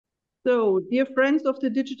So, dear friends of the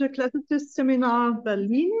Digital Classicist Seminar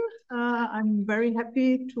Berlin, I'm very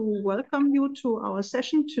happy to welcome you to our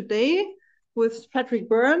session today with Patrick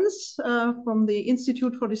Burns from the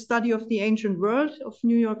Institute for the Study of the Ancient World of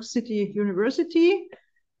New York City University.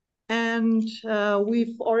 And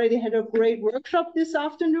we've already had a great workshop this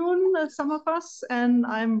afternoon, some of us, and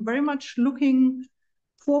I'm very much looking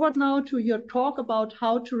forward now to your talk about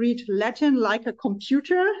how to read Latin like a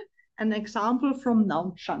computer, an example from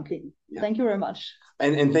noun chunking. Yeah. Thank you very much.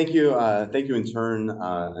 And thank you in turn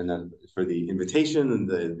for the invitation and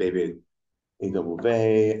the Baby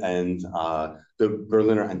AWV and the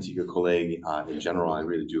Berliner Antike-Kolleg in general. I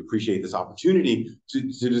really do appreciate this opportunity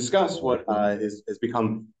to discuss what has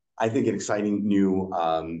become, I think, an exciting new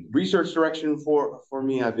research direction for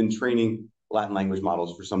me. I've been training Latin language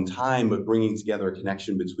models for some time, but bringing together a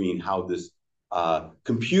connection between how this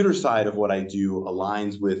computer side of what I do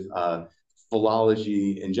aligns with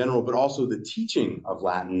philology in general, but also the teaching of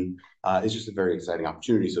Latin is just a very exciting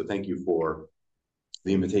opportunity. So thank you for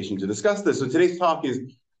the invitation to discuss this. So today's talk is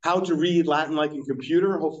how to read Latin like a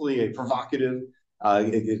computer, hopefully a provocative,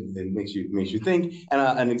 it makes you think, and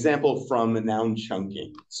an example from noun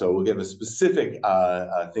chunking. So we'll give a specific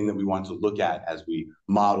thing that we want to look at as we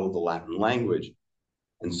model the Latin language.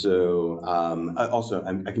 And so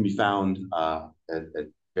I can be found at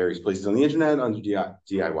various places on the internet under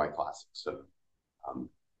DIY Classics.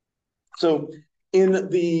 So in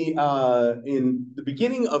the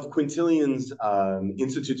beginning of Quintilian's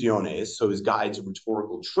Institutiones, so his guide to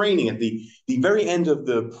rhetorical training, at the very end of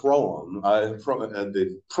the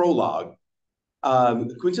the prologue,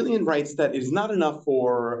 Quintilian writes that it is not enough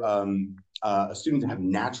for a student to have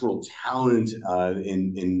natural talent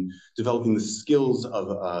in developing the skills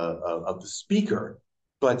of the speaker,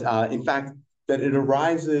 but in fact that it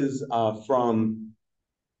arises from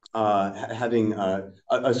having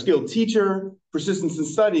a skilled teacher, persistence in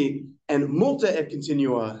study, and multa et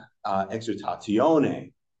continua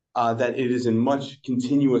exertatione, that it is in much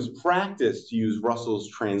continuous practice, to use Russell's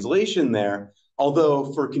translation there,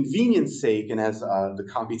 although for convenience sake, and as the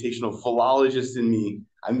computational philologist in me,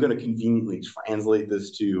 I'm going to conveniently translate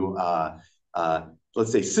this to,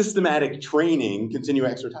 let's say, systematic training, continua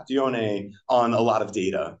exertatione, on a lot of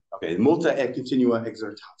data. Okay, multa et continua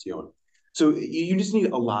exertatione. So you just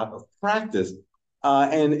need a lot of practice.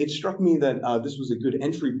 And it struck me that this was a good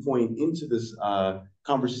entry point into this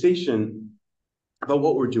conversation about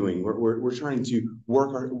what we're doing. We're trying to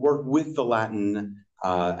work with the Latin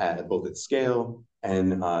both at scale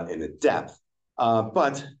and in a depth.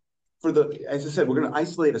 But as I said, we're going to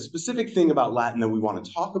isolate a specific thing about Latin that we want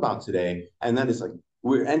to talk about today, and that is like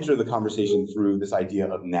we enter the conversation through this idea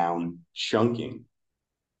of noun chunking.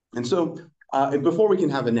 And so before we can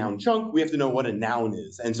have a noun chunk, we have to know what a noun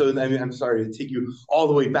is. And so I mean, I'm sorry to take you all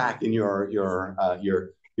the way back in your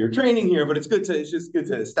training here, but it's just good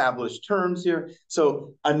to establish terms here.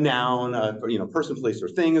 So a noun, person, place, or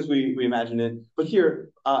thing as we imagine it. But here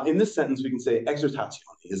in this sentence, we can say exertatione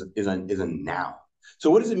is a noun. So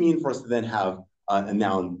what does it mean for us to then have a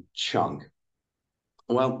noun chunk?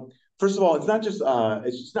 Well, first of all, it's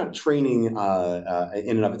just not training in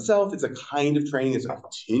and of itself. It's a kind of training. It's a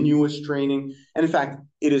continuous training. And in fact,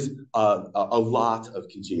 it is a lot of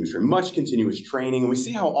continuous training, much continuous training. And we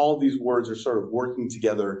see how all these words are sort of working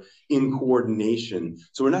together in coordination.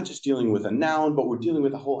 So we're not just dealing with a noun, but we're dealing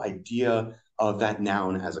with the whole idea of that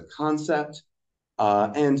noun as a concept.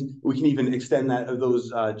 And we can even extend that,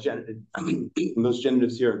 those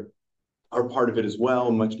genitives here are part of it as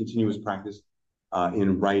well, much continuous practice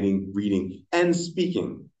in writing, reading, and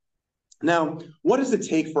speaking. Now, what does it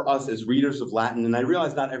take for us as readers of Latin? And I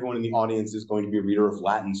realize not everyone in the audience is going to be a reader of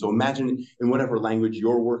Latin, so imagine in whatever language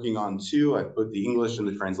you're working on too. I put the English in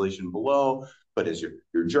the translation below, but as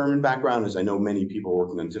your German background, as I know many people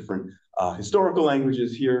working on different historical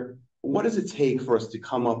languages here, what does it take for us to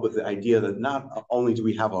come up with the idea that not only do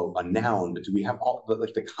we have a noun, but do we have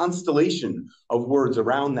the constellation of words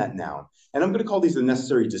around that noun? And I'm going to call these the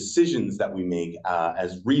necessary decisions that we make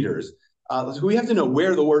as readers. So we have to know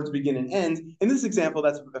where the words begin and end. In this example,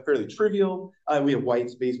 that's fairly trivial. We have white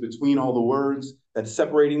space between all the words that's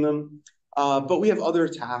separating them. But we have other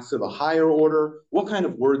tasks of a higher order. What kind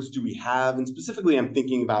of words do we have? And specifically, I'm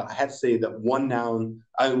thinking about, I had to say that one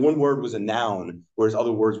word was a noun, whereas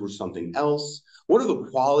other words were something else. What are the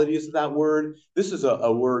qualities of that word? This is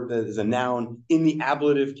a word that is a noun in the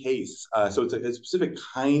ablative case. So it's a specific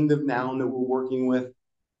kind of noun that we're working with.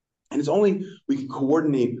 And it's only we can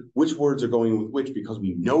coordinate which words are going with which because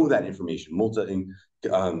we know that information. Multa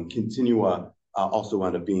and continua also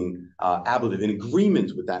wound up being ablative, in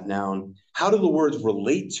agreement with that noun. How do the words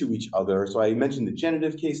relate to each other? So I mentioned the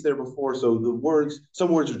genitive case there before. So the words,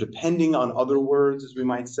 some words are depending on other words, as we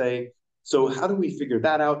might say. So how do we figure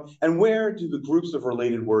that out? And where do the groups of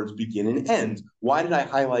related words begin and end? Why did I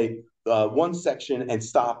highlight one section and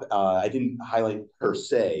stop? I didn't highlight per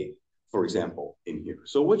se, for example, in here.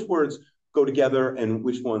 So which words go together and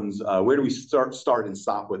which ones, where do we start and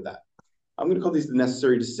stop with that? I'm going to call these the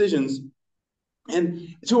necessary decisions.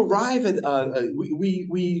 And to arrive at,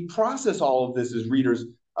 we process all of this as readers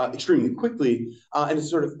extremely quickly, and it's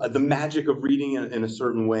sort of the magic of reading in a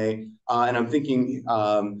certain way. And I'm thinking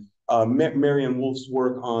Marianne Wolf's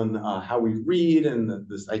work on how we read and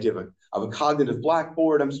this idea of a cognitive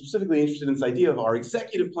blackboard. I'm specifically interested in this idea of our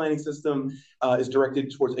executive planning system is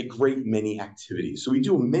directed towards a great many activities. So we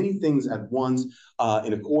do many things at once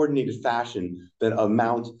in a coordinated fashion that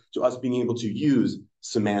amount to us being able to use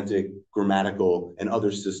semantic, grammatical, and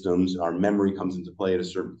other systems. Our memory comes into play at a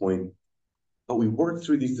certain point. But we work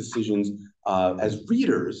through these decisions as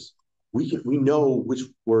readers. We know which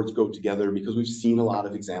words go together because we've seen a lot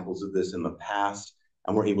of examples of this in the past,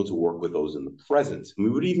 and we're able to work with those in the present. And we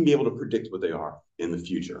would even be able to predict what they are in the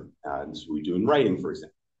future. And this is what we do in writing, for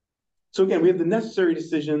example. So again, we have the necessary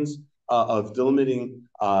decisions of delimiting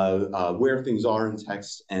where things are in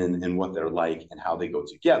text and what they're like and how they go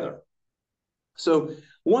together. So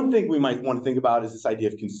one thing we might want to think about is this idea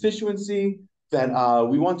of constituency, that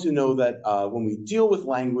we want to know that when we deal with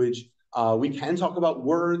language, we can talk about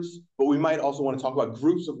words, but we might also want to talk about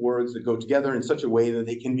groups of words that go together in such a way that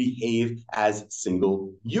they can behave as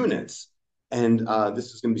single units. And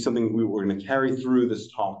this is going to be something we're going to carry through this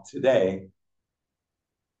talk today.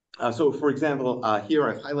 So for example, here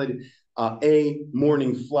I've highlighted a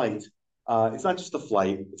morning flight. It's not just a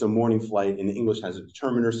flight, it's a morning flight, and English has a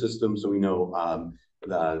determiner system, so we know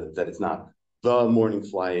that it's not the morning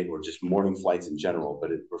flight or just morning flights in general,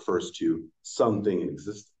 but it refers to something in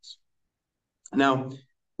existence. Now,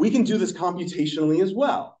 we can do this computationally as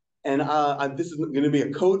well. And this is going to be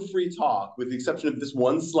a code-free talk with the exception of this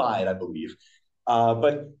one slide, I believe.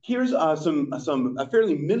 But here's a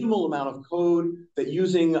fairly minimal amount of code that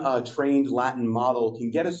using a trained Latin model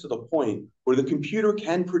can get us to the point where the computer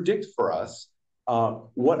can predict for us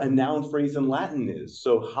what a noun phrase in Latin is.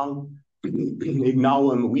 So hanc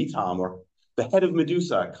ignawum vitam, or the head of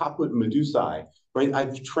Medusa, caput Medusae, right?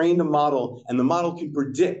 I've trained a model, and the model can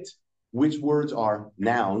predict which words are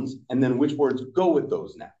nouns and then which words go with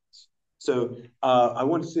those nouns. So I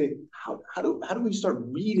want to say, how do we start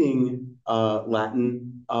reading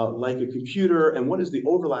Latin like a computer, and what is the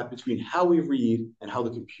overlap between how we read and how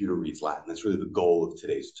the computer reads Latin? That's really the goal of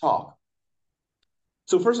today's talk.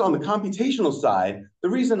 So first, on the computational side, the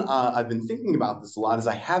reason I've been thinking about this a lot is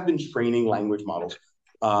I have been training language models,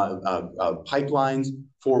 pipelines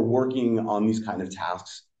for working on these kind of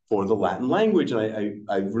tasks for the Latin language. And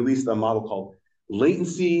I've released a model called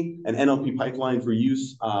Latency, an NLP pipeline for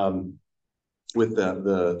use with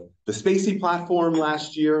the Spacey platform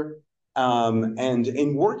last year. And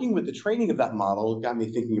in working with the training of that model, it got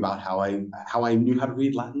me thinking about how I knew how to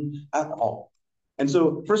read Latin at all. And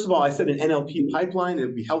so, first of all, I said an NLP pipeline. It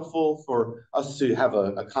would be helpful for us to have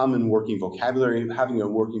a common working vocabulary. Having a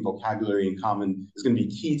working vocabulary in common is going to be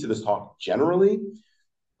key to this talk generally.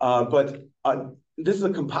 But this is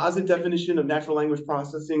a composite definition of natural language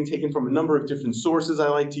processing taken from a number of different sources I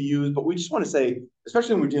like to use. But we just want to say,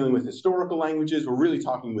 especially when we're dealing with historical languages, we're really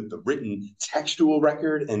talking with the written textual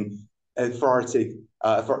record. And for our sake,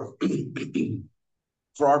 for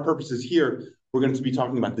our purposes here, we're going to be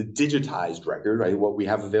talking about the digitized record, right? What we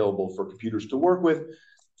have available for computers to work with,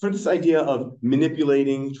 for this idea of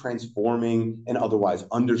manipulating, transforming, and otherwise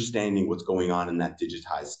understanding what's going on in that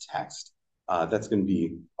digitized text. That's going to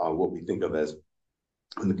be what we think of as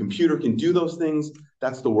when the computer can do those things.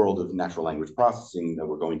 That's the world of natural language processing that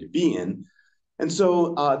we're going to be in. And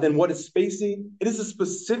so then what is Spacey? It is a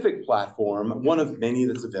specific platform, one of many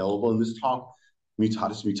that's available in this talk.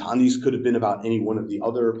 Mutatis mutandis could have been about any one of the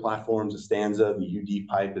other platforms, a Stanza, the UD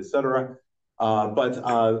pipe, etc. But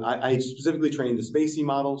I specifically trained the Spacey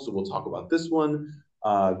model, so we'll talk about this one.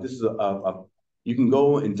 This is you can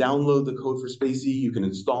go and download the code for Spacey, you can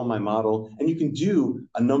install my model, and you can do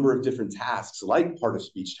a number of different tasks like part of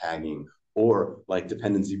speech tagging or like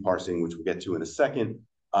dependency parsing, which we'll get to in a second,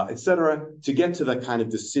 etc., to get to that kind of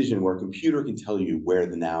decision where a computer can tell you where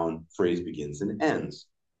the noun phrase begins and ends.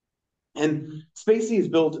 And Spacey is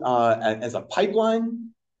built as a pipeline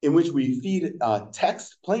in which we feed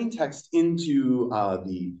text, plain text, into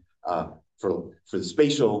for the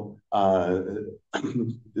spatial,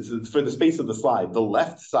 this is for the space of the slide, the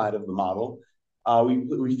left side of the model.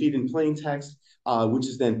 We feed in plain text, which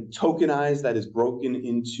is then tokenized, that is broken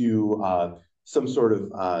into some sort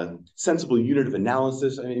of sensible unit of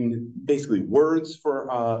analysis. I mean, basically words for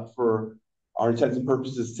our intents and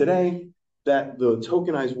purposes today, that the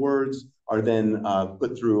tokenized words are then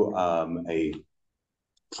put through a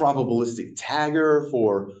probabilistic tagger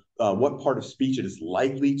for what part of speech it is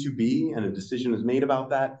likely to be, and a decision is made about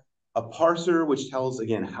that. A parser, which tells,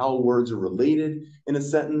 again, how words are related in a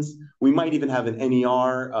sentence. We might even have an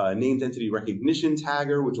NER, named entity recognition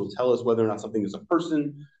tagger, which will tell us whether or not something is a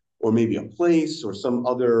person, or maybe a place, or some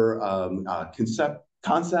other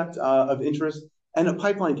concept of interest. And a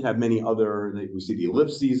pipeline can have many other, we see the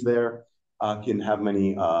ellipses there, can have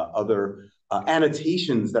many other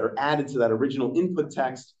annotations that are added to that original input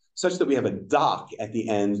text, such that we have a doc at the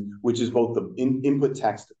end, which is both the input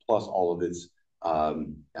text plus all of its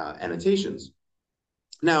annotations.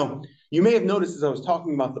 Now, you may have noticed as I was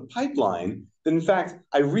talking about the pipeline, that in fact,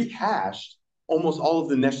 I rehashed almost all of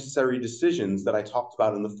the necessary decisions that I talked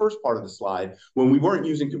about in the first part of the slide, when we weren't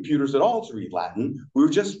using computers at all to read Latin, we were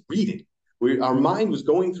just reading. Our mind was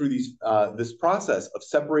going through this process of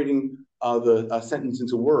separating the sentence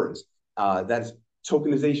into words. That's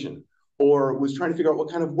tokenization, or was trying to figure out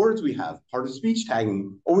what kind of words we have, part of speech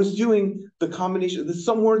tagging, or was doing the combination.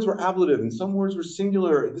 Some words were ablative and some words were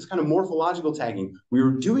singular, this kind of morphological tagging. We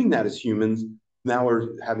were doing that as humans. Now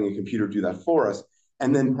we're having a computer do that for us.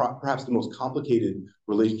 And then perhaps the most complicated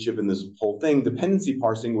relationship in this whole thing, dependency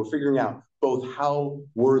parsing, we're figuring out both how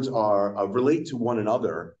words are relate to one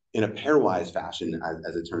another in a pairwise fashion,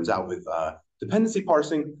 as it turns out with dependency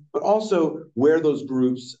parsing, but also where those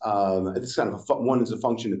groups, it's kind of one is a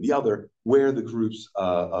function of the other, where the groups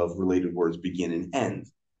of related words begin and end.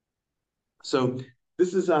 So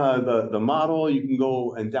this is the model. You can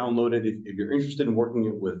go and download it if you're interested in working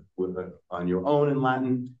it with on your own in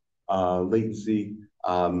Latin. Latency.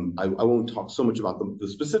 I won't talk so much about the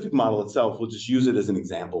specific model itself. We'll just use it as an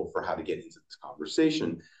example for how to get into this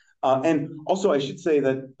conversation. And also, I should say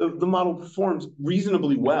that the model performs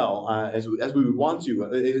reasonably well as we would want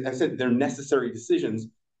to. I said they're necessary decisions.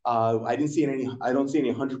 I don't see any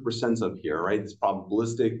 100% up here, right? It's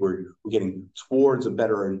probabilistic. We're getting towards a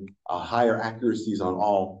better and higher accuracies on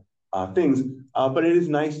all things. But it is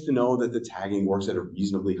nice to know that the tagging works at a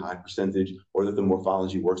reasonably high percentage, or that the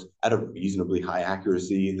morphology works at a reasonably high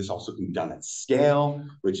accuracy. This also can be done at scale,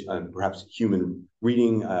 which perhaps human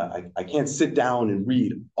reading, I can't sit down and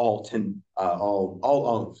read all the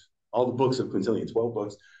books of Quintilian, 12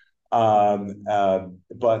 books.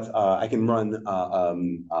 But I can run a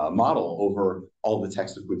model over all the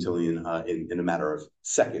text of Quintilian in a matter of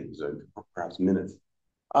seconds, or perhaps minutes.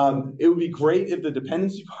 It would be great if the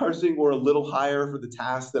dependency parsing were a little higher for the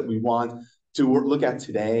tasks that we want to look at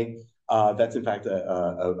today. That's in fact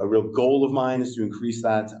a real goal of mine, is to increase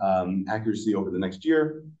that accuracy over the next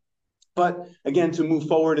year. But again, to move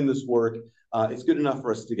forward in this work, it's good enough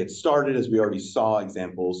for us to get started, as we already saw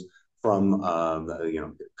examples from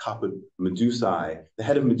Kappa Medusae, the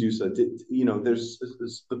head of Medusa. There's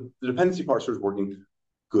the dependency parser is working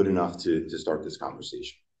good enough to start this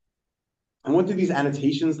conversation. And what do these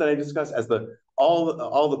annotations that I discussed as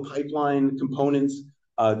all the pipeline components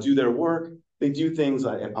do their work? They do things,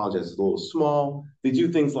 I apologize, it's a little small. They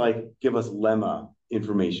do things like give us lemma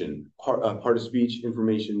information, part of speech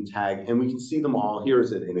information tag, and we can see them all. Here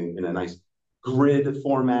is it in a nice grid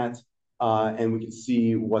format, and we can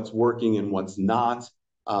see what's working and what's not.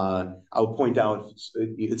 I'll point out,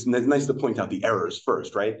 it's nice to point out the errors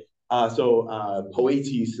first, right? So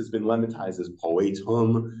poetis has been lemmatized as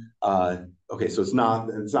poetum. Okay, so it's not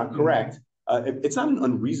correct. It's not an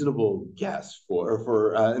unreasonable guess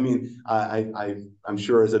I mean, I'm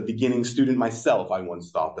sure as a beginning student myself, I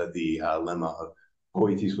once thought that the lemma of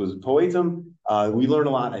poetis was poetum. We learn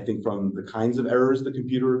a lot, I think, from the kinds of errors the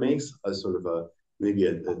computer makes, as sort of maybe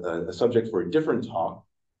a subject for a different talk.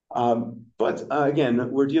 But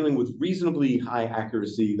again, we're dealing with reasonably high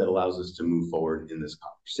accuracy that allows us to move forward in this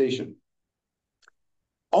conversation.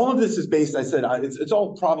 All of this is based, I said, it's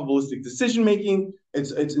all probabilistic decision-making.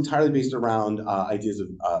 It's entirely based around ideas of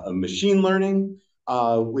machine learning,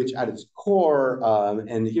 which at its core,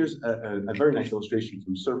 and here's a very nice illustration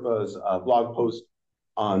from Serpa's blog post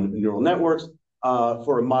on neural networks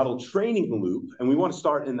for a model training loop. And we want to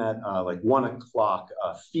start in that like 1 o'clock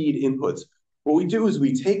feed inputs. What we do is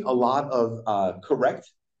we take a lot of correct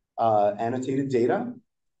annotated data,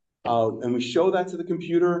 and we show that to the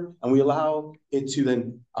computer, and we allow it to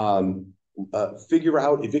then figure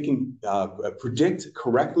out if it can predict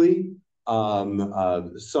correctly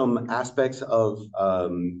some aspects of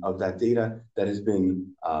that data that has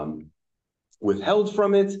been withheld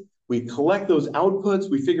from it. We collect those outputs.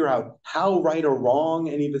 We figure out how right or wrong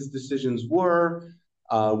any of its decisions were.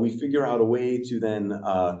 We figure out a way to then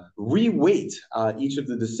re-weight each of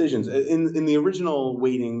the decisions. In the original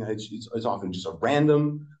weighting, it's often just a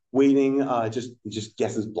random weighting, it just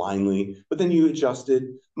guesses blindly, but then you adjust it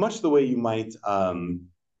much the way you might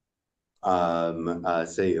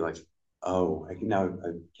say, like, oh, I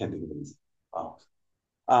can't think of these.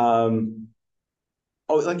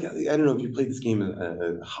 Like, I don't know if you played this game,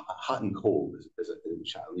 Hot and Cold as a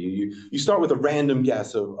child. You start with a random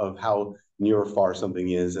guess of how near or far something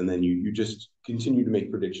is, and then you just continue to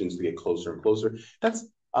make predictions to get closer and closer. That's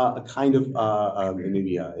a kind of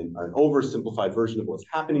maybe an oversimplified version of what's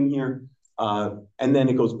happening here. And then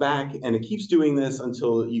it goes back and it keeps doing this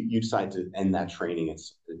until you decide to end that training.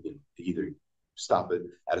 It's either stop it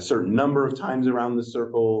at a certain number of times around the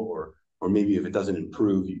circle, or maybe if it doesn't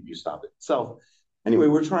improve, you stop it itself. Anyway,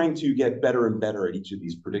 we're trying to get better and better at each of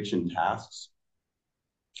these prediction tasks.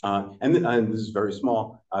 And this is very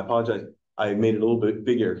small. I apologize. I made it a little bit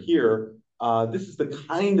bigger here. This is the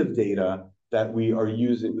kind of data that we are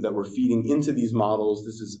using, that we're feeding into these models.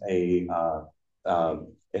 This is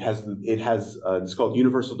it's called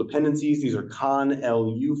universal dependencies. These are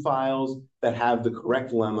conlu files that have the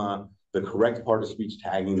correct lemma, the correct part of speech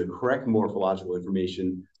tagging, the correct morphological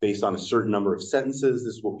information based on a certain number of sentences.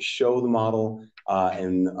 This is what we show the model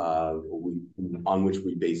and on which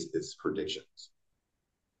we base its predictions.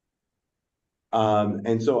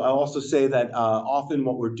 And so I'll also say that often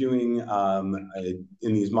what we're doing in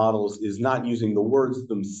these models is not using the words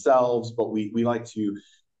themselves, but we like to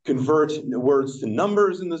convert words to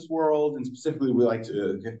numbers in this world. And specifically, we like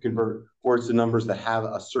to convert words to numbers that have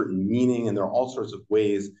a certain meaning. And there are all sorts of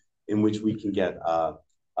ways in which we can get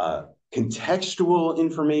contextual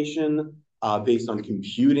information based on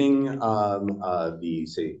computing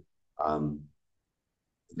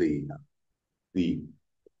the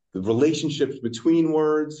relationships between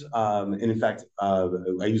words. And in fact,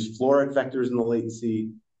 I use floret vectors in the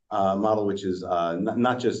latency model, which is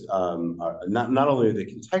not only are they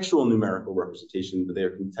contextual numerical representation, but they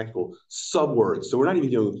are contextual subwords. So we're not even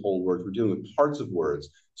dealing with whole words, we're dealing with parts of words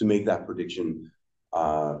to make that prediction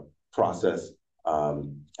process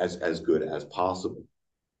as good as possible.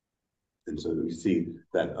 And so we see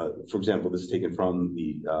that, for example, this is taken from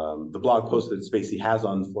the blog post that Spacey has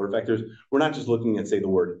on floret vectors. We're not just looking at, say, the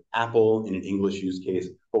word apple in an English use case,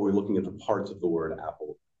 but we're looking at the parts of the word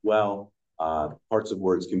apple. Well, parts of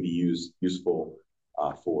words can be useful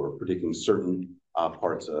for predicting certain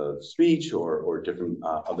parts of speech or different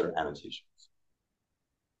other annotations.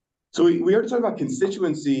 So we already talked about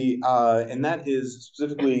constituency, and that is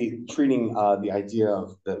specifically treating the idea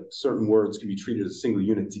of that certain words can be treated as a single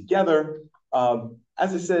unit together.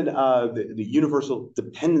 As I said, the universal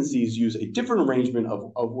dependencies use a different arrangement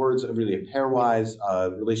of words, really a pairwise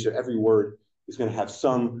relation. Every word is going to have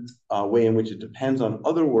some way in which it depends on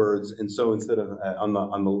other words. And so instead of on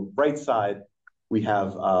the right side, we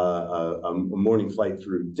have a morning flight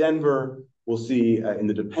through Denver. We'll see in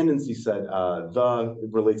the dependency set, the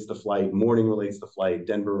relates to flight, morning relates to flight,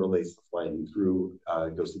 Denver relates to flight, and through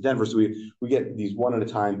goes to Denver. So we get these one at a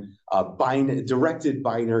time, directed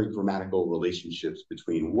binary grammatical relationships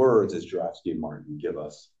between words, as Jurafsky and Martin give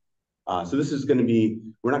us. So this is going to be,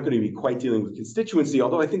 we're not going to be quite dealing with constituency,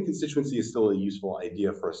 although I think constituency is still a useful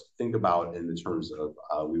idea for us to think about in the terms of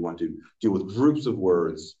we want to deal with groups of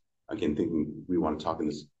words. Again, thinking we want to talk in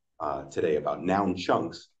this today about noun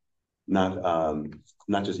chunks,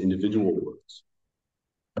 not just individual words.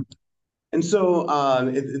 And so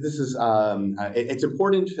it's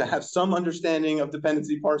important to have some understanding of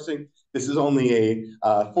dependency parsing. This is only a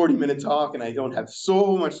 40-minute talk, and I don't have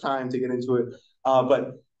so much time to get into it.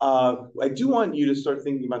 But I do want you to start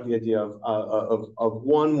thinking about the idea of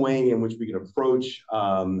one way in which we can approach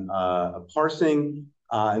parsing,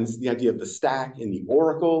 and this is the idea of the stack and the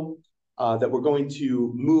oracle, that we're going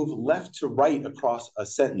to move left to right across a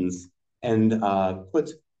sentence and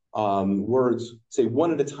put words, say,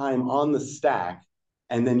 one at a time on the stack,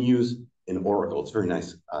 and then use an oracle. It's a very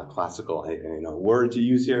nice classical word to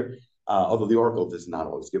use here, although the oracle does not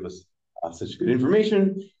always give us such good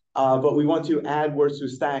information. But we want to add words to a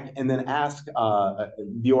stack and then ask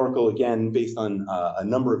the oracle again based on a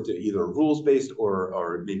number of either rules-based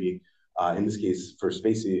or maybe, in this case, for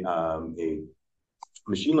Spacey, a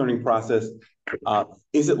machine learning process.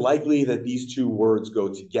 Is it likely that these two words go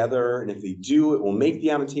together? And if they do, it will make the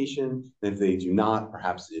annotation. And if they do not,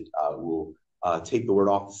 perhaps it will take the word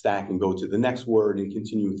off the stack and go to the next word and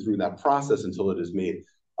continue through that process until it has made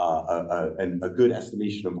a good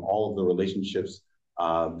estimation of all of the relationships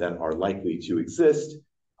that are likely to exist.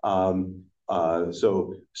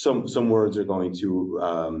 So some words are going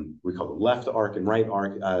to, we call it left arc and right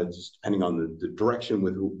arc, just depending on the direction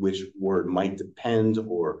with which word might depend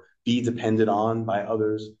or be depended on by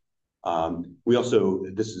others. We also,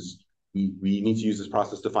 we need to use this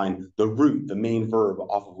process to find the root, the main verb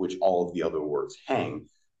off of which all of the other words hang.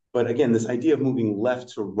 But again, this idea of moving left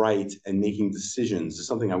to right and making decisions is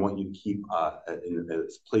something I want you to keep as a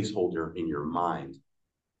placeholder in your mind.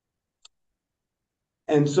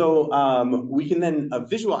 And so we can then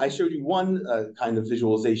I showed you one kind of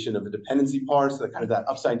visualization of a dependency parse, so kind of that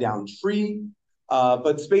upside down tree.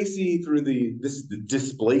 But Spacey, through the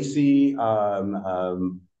Displacey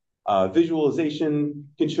visualization,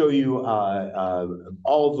 can show you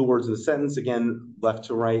all of the words in the sentence, again, left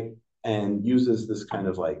to right, and uses this kind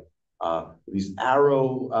of like these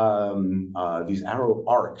arrow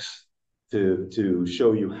arcs to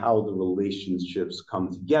show you how the relationships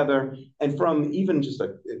come together. And from even just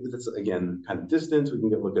that's again kind of distance, we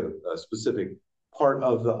can look at a specific part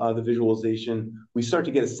of the visualization. We start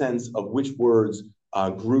to get a sense of which words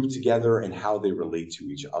group together and how they relate to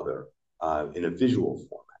each other in a visual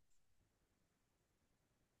format.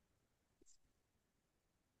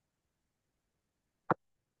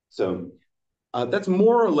 So that's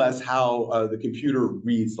more or less how the computer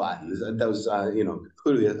reads Latin. That was,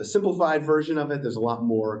 clearly a simplified version of it. There's a lot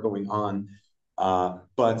more going on,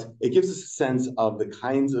 but it gives us a sense of the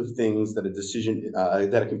kinds of things that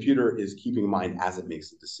a computer is keeping in mind as it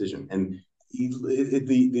makes a decision. And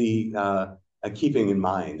keeping in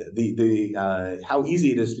mind how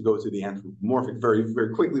easy it is to go to the anthropomorphic very, very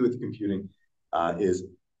quickly with computing is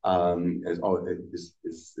something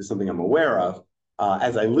I'm aware of.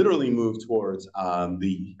 As I literally move towards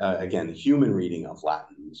again, human reading of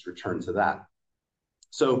Latin. Let's return to that.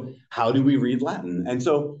 So how do we read Latin? And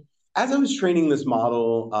so as I was training this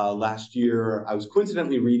model last year, I was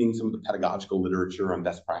coincidentally reading some of the pedagogical literature on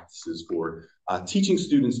best practices for teaching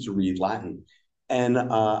students to read Latin. And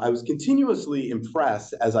I was continuously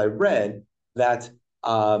impressed as I read that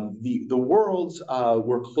the worlds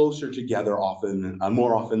were closer together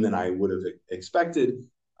more often than I would have expected.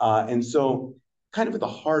 And so kind of at the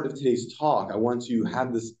heart of today's talk, I want to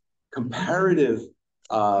have this comparative,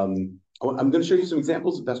 I'm going to show you some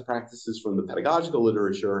examples of best practices from the pedagogical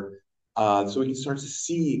literature so we can start to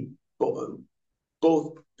see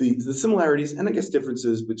both the similarities and I guess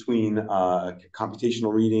differences between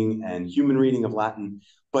computational reading and human reading of Latin.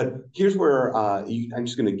 But here's where I'm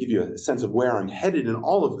just going to give you a sense of where I'm headed in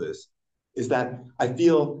all of this, is that I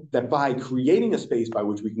feel that by creating a space by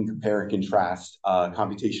which we can compare and contrast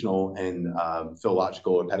computational and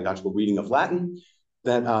philological or pedagogical reading of Latin,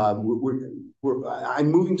 that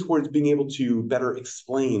I'm moving towards being able to better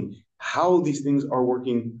explain how these things are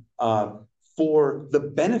working for the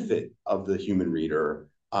benefit of the human reader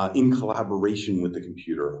in collaboration with the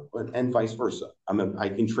computer, and vice versa. I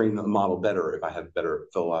can train the model better if I have better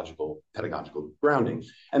philological, pedagogical grounding.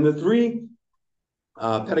 And the three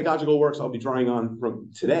pedagogical works I'll be drawing on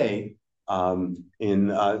from today in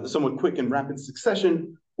somewhat quick and rapid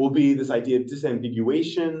succession will be this idea of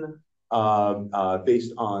disambiguation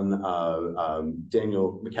based on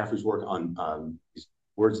Daniel McCaffrey's work on these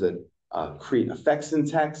words that create effects in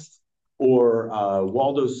text, or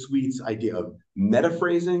Waldo Sweet's idea of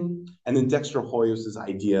metaphrasing, and then Dexter Hoyos's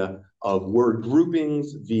idea of word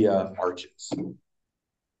groupings via arches.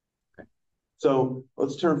 Okay. So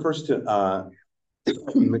let's turn first to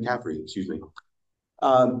McCaffrey, excuse me.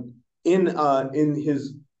 In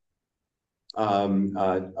his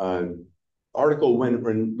article, when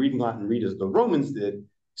reading Latin read as the Romans did, he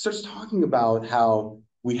starts talking about how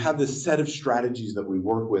we have this set of strategies that we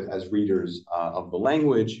work with as readers of the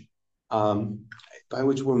language, by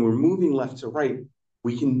which when we're moving left to right,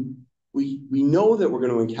 we know that we're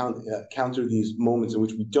going to encounter these moments in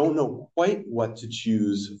which we don't know quite what to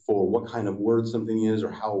choose for what kind of word something is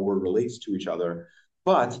or how a word relates to each other.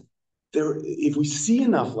 But if we see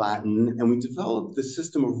enough Latin and we develop the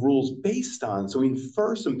system of rules based on, so we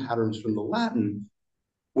infer some patterns from the Latin,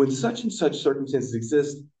 when such and such circumstances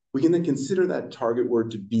exist, we can then consider that target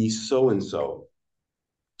word to be so-and-so.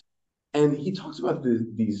 And he talks about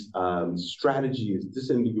these strategies,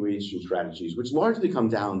 disambiguation strategies, which largely come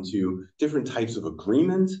down to different types of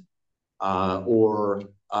agreement or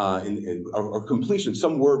completion.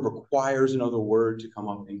 Some word requires another word to come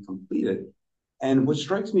up and complete it. And what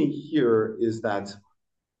strikes me here is that,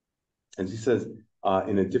 as he says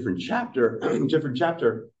in a different chapter,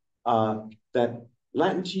 that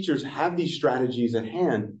Latin teachers have these strategies at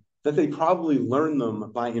hand, that they probably learn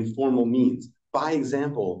them by informal means, by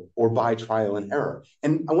example, or by trial and error.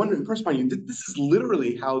 And I want to impress upon you that this is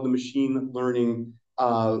literally how the machine learning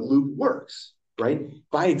loop works, right?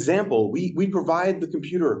 By example, we provide the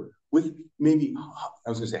computer with maybe, I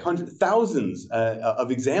was going to say hundreds, thousands of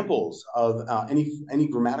examples of any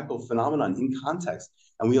grammatical phenomenon in context,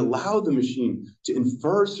 and we allow the machine to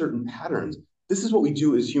infer certain patterns. This is what we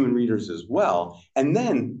do as human readers as well. And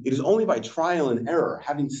then it is only by trial and error,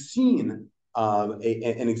 having seen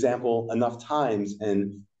an example enough times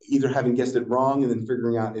and either having guessed it wrong and then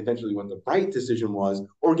figuring out eventually what the right decision was,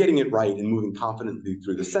 or getting it right and moving confidently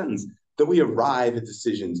through the sentence, that we arrive at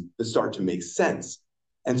decisions that start to make sense.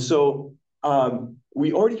 And so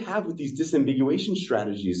we already have with these disambiguation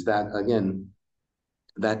strategies that, again,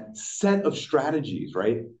 that set of strategies,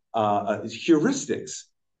 right, heuristics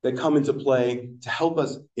that come into play to help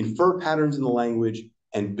us infer patterns in the language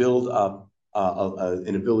and build up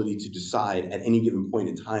an ability to decide at any given point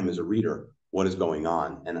in time as a reader what is going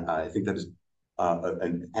on. And I think that is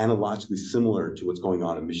analogically similar to what's going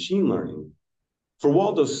on in machine learning. For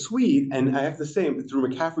Waldo Sweet, and I have to say, through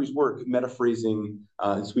McCaffrey's work, metaphrasing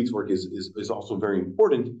in Sweet's work is also very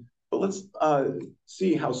important. But let's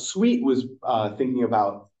see how Sweet was thinking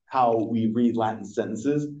about how we read Latin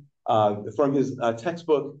sentences. From his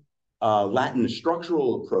textbook, Latin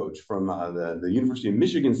Structural Approach, from the University of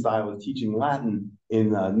Michigan style of teaching Latin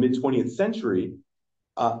in the mid-20th century,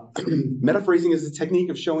 metaphrasing is the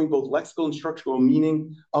technique of showing both lexical and structural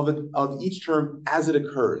meaning of each term as it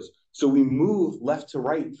occurs. So we move left to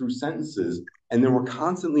right through sentences, and then we're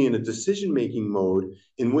constantly in a decision-making mode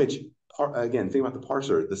in which, again, think about the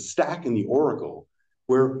parser, the stack and the oracle,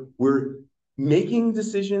 where we're making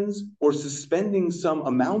decisions or suspending some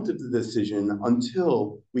amount of the decision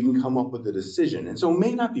until we can come up with a decision. And so it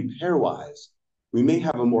may not be pairwise. We may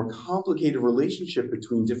have a more complicated relationship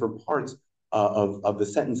between different parts of the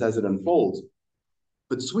sentence as it unfolds.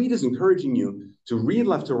 But Sweet is encouraging you to read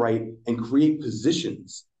left to right and create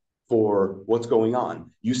positions for what's going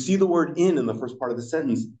on. You see the word in the first part of the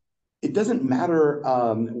sentence. It doesn't matter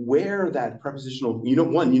where that prepositional, you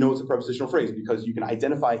know it's a prepositional phrase because you can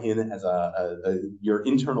identify in as your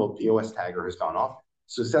internal POS tagger has gone off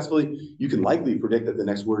successfully. You can likely predict that the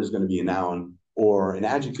next word is going to be a noun or an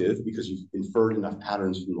adjective because you've inferred enough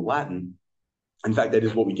patterns from the Latin. In fact, that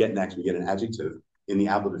is what we get next. We get an adjective in the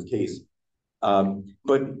ablative case.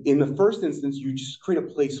 But in the first instance, you just create a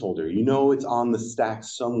placeholder. You know it's on the stack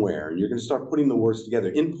somewhere, and you're going to start putting the words together.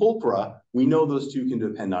 In pulchra, we know those two can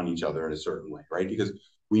depend on each other in a certain way, right? Because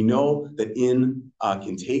we know that in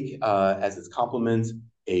can take as its complement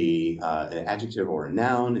an adjective or a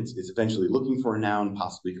noun. It's eventually looking for a noun,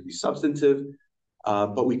 possibly could be substantive.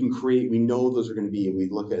 But we can create, we know those are going to be, if we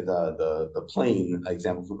look at the plane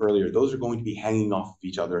example from earlier, those are going to be hanging off of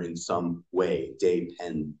each other in some way, day,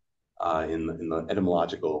 pen, in the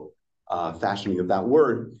etymological fashioning of that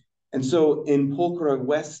word. And so in pulchra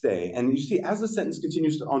veste, and you see as the sentence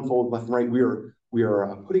continues to unfold left and right, we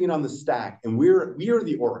are putting it on the stack, and we are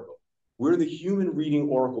the oracle. We're the human reading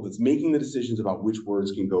oracle that's making the decisions about which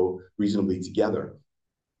words can go reasonably together.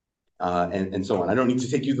 And so on. I don't need to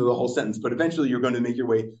take you through the whole sentence, but eventually you're going to make your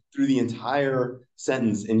way through the entire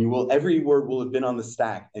sentence, and every word will have been on the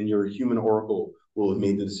stack, and your human oracle will have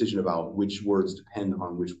made the decision about which words depend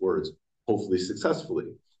on which words, hopefully successfully.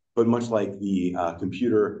 But much like the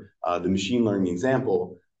computer, the machine learning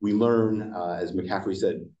example, we learn, as McCaffrey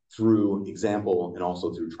said, through example and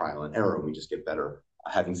also through trial and error. We just get better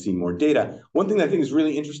having seen more data. One thing that I think is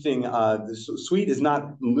really interesting, this Sweet is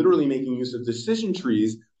not literally making use of decision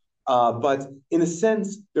trees, but in a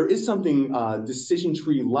sense, there is something decision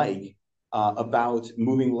tree-like about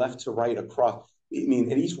moving left to right across. I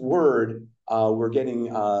mean, at each word, we're getting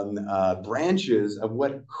branches of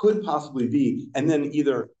what could possibly be, and then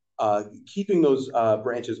either keeping those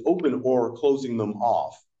branches open or closing them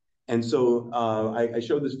off. And so I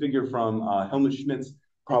showed this figure from Helmut Schmidt's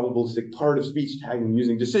probabilistic part of speech tagging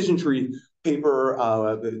using decision tree paper,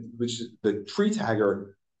 which is the tree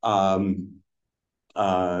tagger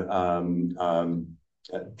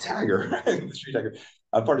tagger, the tree tagger,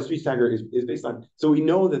 part of speech tagger is based on. So we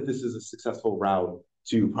know that this is a successful route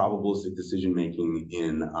to probabilistic decision making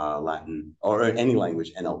in Latin or any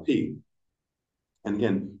language, NLP. And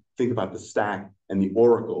again, think about the stack and the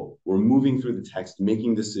oracle. We're moving through the text,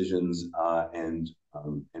 making decisions, and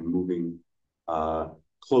moving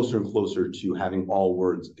closer and closer to having all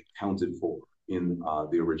words accounted for in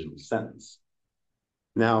the original sentence.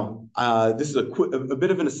 Now, this is a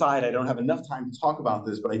bit of an aside. I don't have enough time to talk about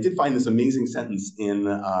this, but I did find this amazing sentence in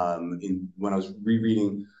when I was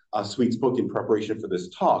rereading Sweet's book in preparation for this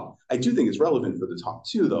talk. I do think it's relevant for the talk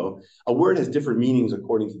too, though. A word has different meanings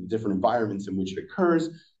according to the different environments in which it occurs.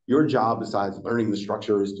 Your job, besides learning the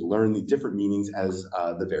structure, is to learn the different meanings as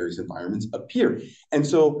the various environments appear. And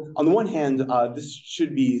so on the one hand, this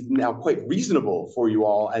should be now quite reasonable for you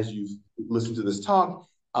all as you've listened to this talk.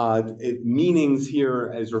 Meanings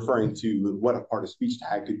here is referring to what a part of speech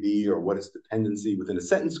tag could be or what its dependency within a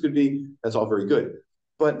sentence could be. That's all very good.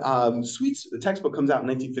 But Sweet's textbook comes out in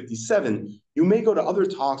 1957. You may go to other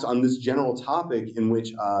talks on this general topic in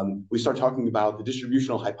which we start talking about the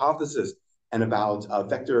distributional hypothesis and about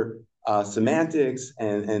vector semantics,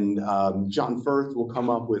 and John Firth will come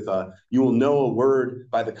up with you will know a word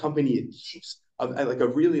by the company it keeps, like a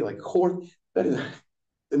really like core. That is,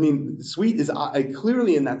 I mean, Sweet is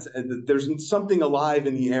clearly in that. There's something alive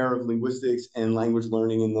in the air of linguistics and language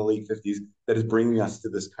learning in the late 50s that is bringing us to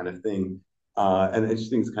this kind of thing. And I just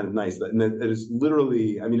think it's kind of nice that it is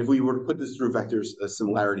literally, I mean, if we were to put this through vector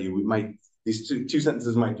similarity, we might, these two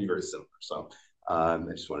sentences might be very similar. So I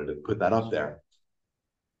just wanted to put that up there.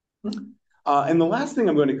 And the last thing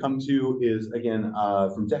I'm going to come to is, again,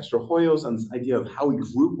 from Dexter Hoyos on this idea of how we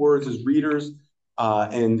group words as readers.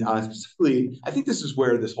 Specifically, I think this is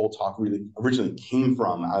where this whole talk really originally came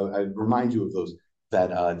from. I remind you of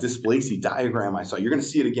that dysplasia diagram I saw. You're going to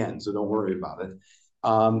see it again, so don't worry about it.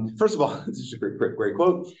 First of all, this is a great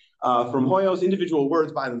quote from Hoyos. Individual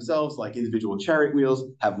words by themselves, like individual chariot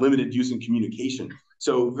wheels, have limited use in communication.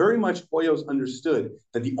 So very much Hoyos understood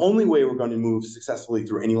that the only way we're going to move successfully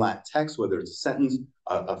through any Latin text, whether it's a sentence,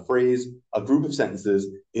 a phrase, a group of sentences,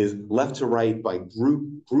 is left to right by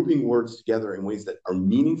grouping words together in ways that are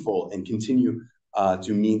meaningful and continue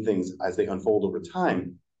to mean things as they unfold over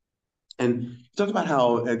time. And he talked about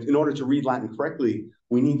how, in order to read Latin correctly,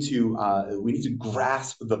 we need to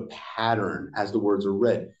grasp the pattern as the words are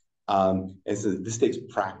read. This takes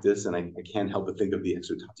practice, and I can't help but think of the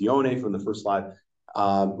exhortatione from the first slide,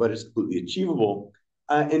 but it's completely achievable.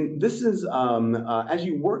 And this is, as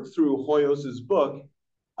you work through Hoyos's book,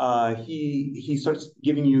 he starts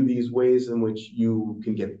giving you these ways in which you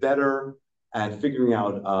can get better at figuring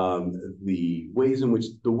out the ways in which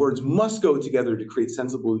the words must go together to create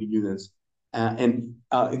sensible units. Again,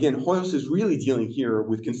 Hoyos is really dealing here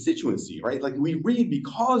with constituency, right? Like we read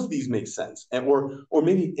because these make sense, or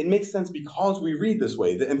maybe it makes sense because we read this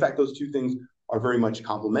way. In fact, those two things are very much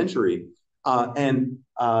complementary. I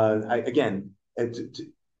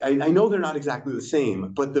know they're not exactly the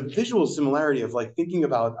same, but the visual similarity of like thinking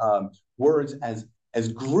about words as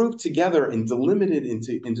grouped together and delimited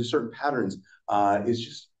into certain patterns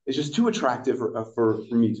is just too attractive for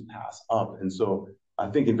me to pass up. And so I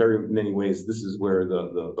think in very many ways, this is where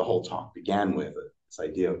the whole talk began with, this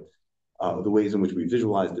idea of the ways in which we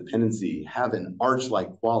visualize dependency have an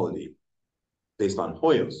arch-like quality based on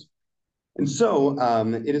Hoyos. And so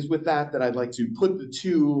it is with that I'd like to put the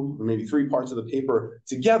two or maybe three parts of the paper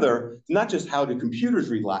together, not just how do computers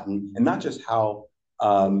read Latin and not just how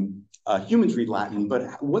humans read Latin, but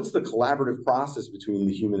what's the collaborative process between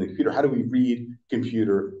the human and computer? How do we read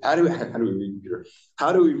computer? How do we read computer?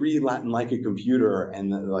 How do we read Latin like a computer?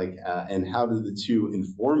 And and how do the two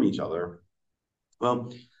inform each other?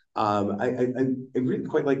 Well, I really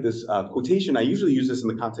quite like this quotation. I usually use this in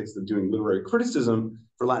the context of doing literary criticism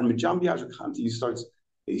for Latin, but Gian Biagio Conti he talks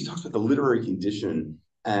about the literary condition,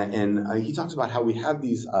 and he talks about how we have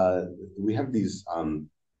these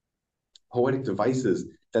poetic devices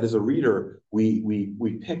that as a reader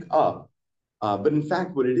we pick up, but in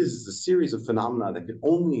fact what it is a series of phenomena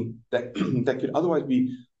that could otherwise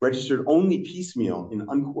be registered only piecemeal in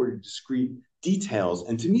uncoordinated discrete details.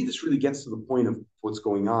 And to me, this really gets to the point of what's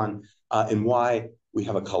going on and why we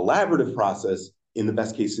have a collaborative process in the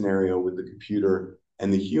best case scenario with the computer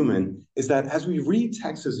and the human, is that as we read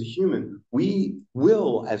text as a human, we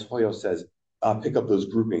will, as Hoyos says, pick up those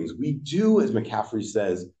groupings. We do, as McCaffrey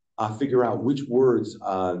says, figure out which words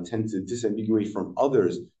tend to disambiguate from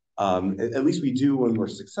others. At least we do when we're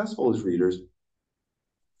successful as readers.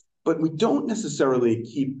 But we don't necessarily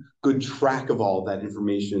keep good track of all that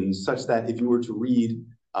information, such that if you were to read,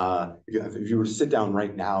 if you were to sit down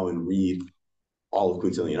right now and read all of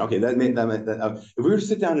Quintillion, okay, if we were to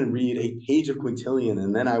sit down and read a page of Quintillion,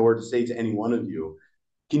 and then I were to say to any one of you,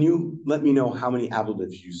 can you let me know how many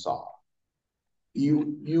appletives you saw?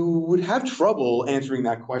 You would have trouble answering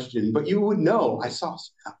that question, but you would know, I saw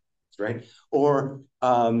some appletives, right? Or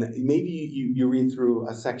maybe you read through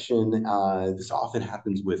a section, this often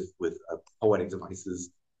happens with poetic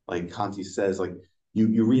devices, like Conti says, like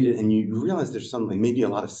you read it and you realize there's something, maybe a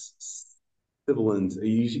lot of sibilant,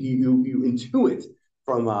 you intuit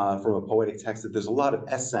from a poetic text that there's a lot of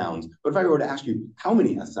S sounds. But if I were to ask you how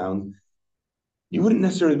many S sounds, you wouldn't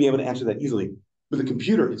necessarily be able to answer that easily. But the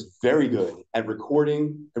computer is very good at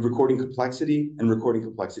recording complexity and recording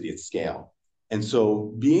complexity at scale. And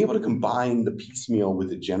so being able to combine the piecemeal with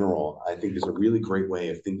the general, I think, is a really great way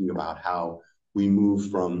of thinking about how we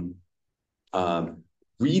move from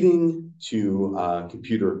reading to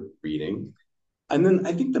computer reading. And then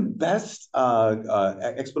I think the best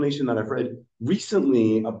explanation that I've read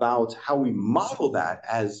recently about how we model that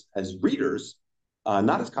as readers,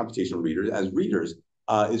 not as computational readers, as readers,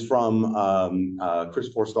 is from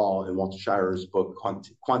Chris Forstall and Walter Schirer's book,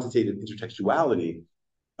 Quantitative Intertextuality,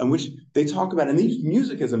 in which they talk about, and they use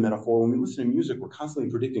music as a metaphor. When we listen to music, we're constantly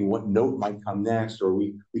predicting what note might come next, or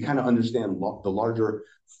we kind of understand the larger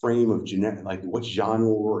frame of like what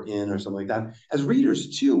genre we're in or something like that. As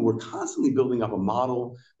readers too, we're constantly building up a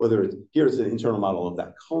model, whether it's, here's an internal model of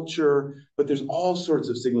that culture, but there's all sorts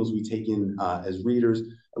of signals we take in as readers.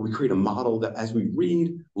 We create a model that as we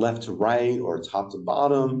read left to right or top to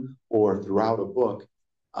bottom or throughout a book,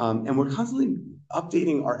 and we're constantly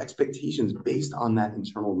updating our expectations based on that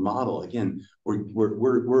internal model. Again, we're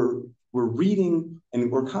reading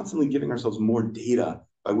and we're constantly giving ourselves more data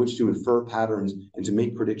by which to infer patterns and to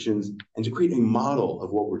make predictions and to create a model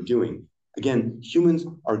of what we're doing. Again, humans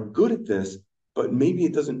are good at this, but maybe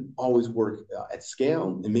it doesn't always work at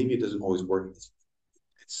scale, and maybe it doesn't always work at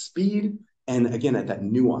speed, and again, at that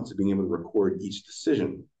nuance of being able to record each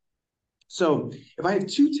decision. So if I have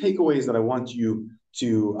two takeaways that I want you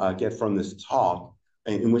to get from this talk,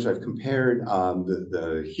 in which I've compared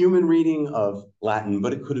the human reading of Latin,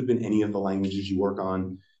 but it could have been any of the languages you work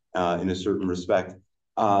on in a certain respect,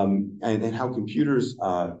 and how computers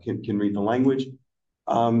can read the language.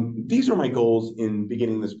 These are my goals in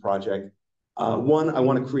beginning this project. One, I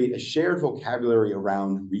want to create a shared vocabulary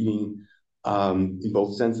around reading in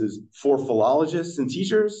both senses for philologists and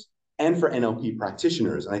teachers and for NLP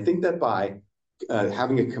practitioners. And I think that by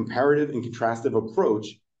having a comparative and contrastive approach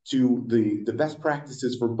to the best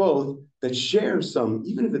practices for both that share some,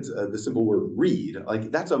 even if it's the simple word read, like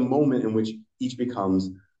that's a moment in which each becomes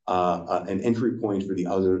an entry point for the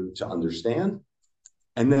other to understand.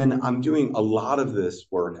 And then I'm doing a lot of this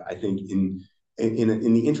work, I think, in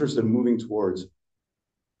the interest of moving towards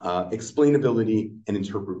explainability and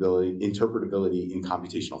interpretability in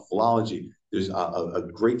computational philology. There's a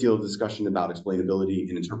great deal of discussion about explainability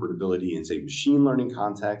and interpretability in, say, machine learning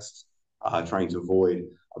contexts, trying to avoid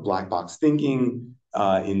black box thinking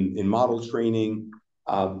in model training.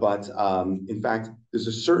 But in fact, there's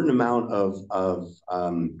a certain amount of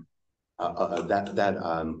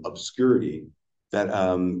obscurity that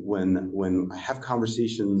when I have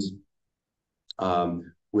conversations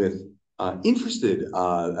with interested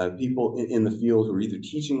people in the field who are either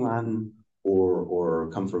teaching Latin or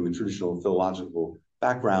come from a traditional philological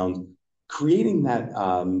background, creating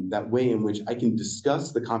that way in which I can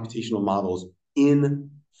discuss the computational models in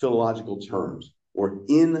philological terms or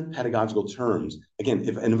in pedagogical terms. Again,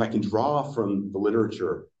 if I can draw from the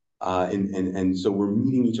literature, and so we're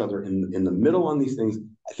meeting each other in the middle on these things,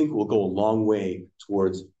 I think we'll go a long way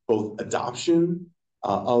towards both adoption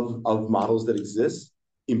of models that exist,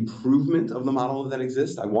 improvement of the model that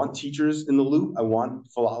exists. I want teachers in the loop. I want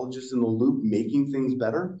philologists in the loop making things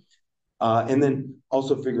better. And then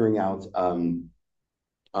also figuring out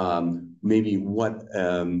maybe what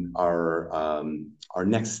our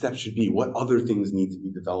next step should be, what other things need to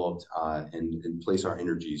be developed and place our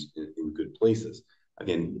energies in good places.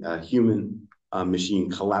 Again, human-machine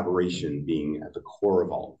collaboration being at the core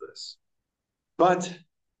of all of this. But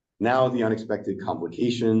now the unexpected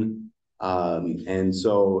complication. And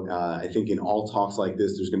so I think in all talks like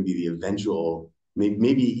this, there's going to be the eventual,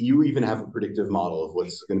 maybe you even have a predictive model of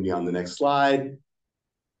what's going to be on the next slide.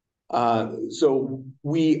 So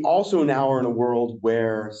we also now are in a world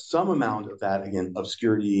where some amount of that, again,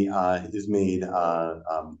 obscurity is made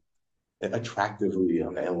attractively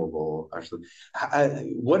available. Actually,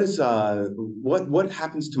 what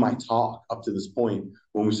happens to my talk up to this point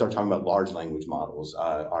when we start talking about large language models?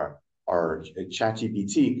 Our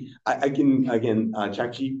ChatGPT,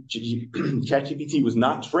 ChatGPT was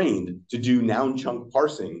not trained to do noun chunk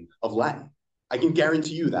parsing of Latin. I can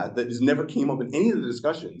guarantee you that has never came up in any of the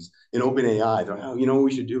discussions in OpenAI. Oh, you know what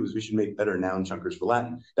we should do is we should make better noun chunkers for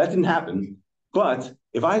Latin. That didn't happen. But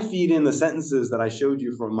if I feed in the sentences that I showed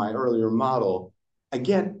you from my earlier model, I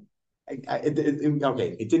get,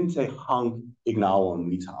 okay, it didn't say hunk ignawum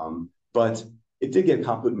vitam, but it did get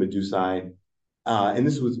caput medusae. And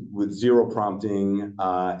this was with zero prompting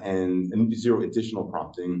and zero additional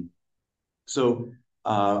prompting. So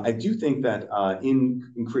I do think that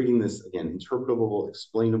in creating this, again, interpretable,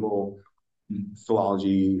 explainable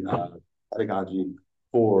philology, pedagogy,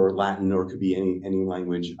 for Latin, or it could be any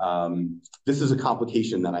language. This is a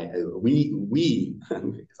complication that we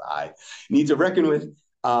I need to reckon with,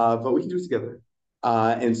 but we can do it together.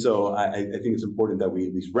 And so I think it's important that we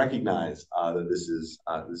at least recognize that this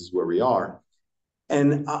is where we are.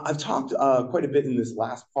 And I've talked quite a bit in this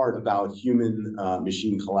last part about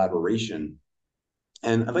human-machine collaboration.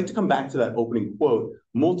 And I'd like to come back to that opening quote,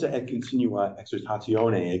 multa et continua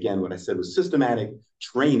exertatione. Again, what I said was systematic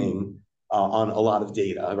training on a lot of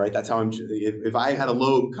data, right? That's how I'm, if I had a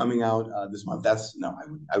lobe coming out this month,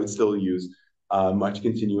 I would still use much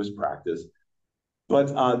continuous practice.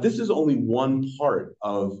 But this is only one part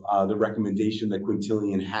of the recommendation that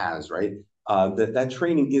Quintilian has, right? That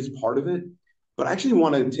training is part of it. But I actually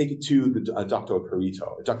want to take it to the doctore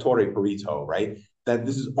perito, right? That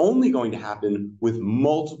this is only going to happen with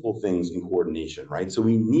multiple things in coordination, right? So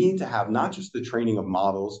we need to have not just the training of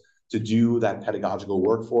models to do that pedagogical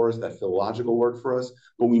work for us, that philological work for us,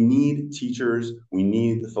 but we need teachers, we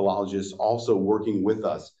need philologists also working with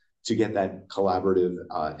us to get that collaborative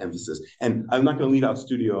emphasis. And I'm not going to leave out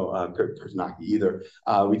studio Pertinacchi either.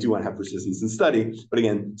 We do want to have persistence in study, but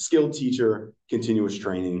again, skilled teacher, continuous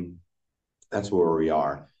training, that's where we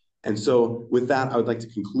are. And so with that, I would like to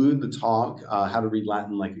conclude the talk, how to read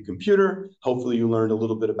Latin like a computer. Hopefully you learned a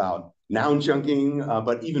little bit about noun chunking,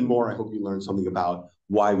 but even more, I hope you learned something about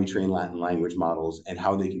why we train Latin language models and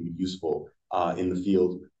how they can be useful in the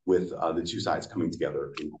field with the two sides coming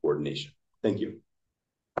together in coordination. Thank you.